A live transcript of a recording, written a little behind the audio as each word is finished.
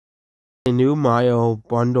a new Mario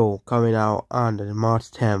bundle coming out on the March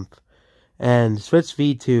 10th. And Switch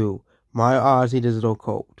V2, Mario Odyssey Digital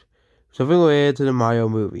Code. Something related to the Mario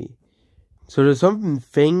movie. So there's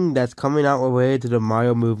something that's coming out related to the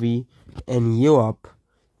Mario movie in Europe.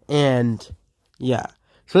 And yeah.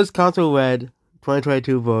 Switch Console Red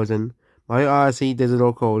 2022 version, Mario Odyssey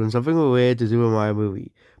Digital Code, and something related to Super Mario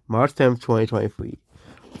movie. March 10th, 2023.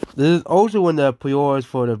 This is also when the pre-orders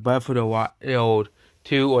for the Breath of the Wild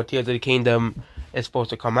 2 or Tears of the Kingdom is supposed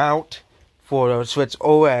to come out for the Switch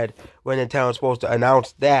OLED, when Nintendo is supposed to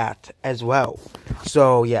announce that as well.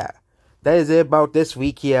 So yeah, that is it about this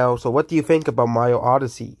week here. So what do you think about Mario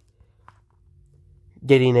Odyssey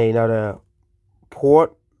getting another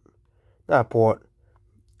port? Not port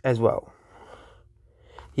as well.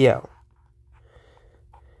 Yeah.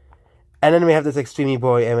 And then we have this extremely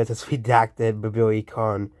blurry image that's redacted by Billy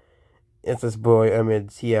Khan. It's this blurry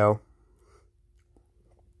image here.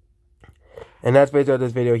 And that's basically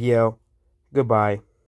this video here. Goodbye.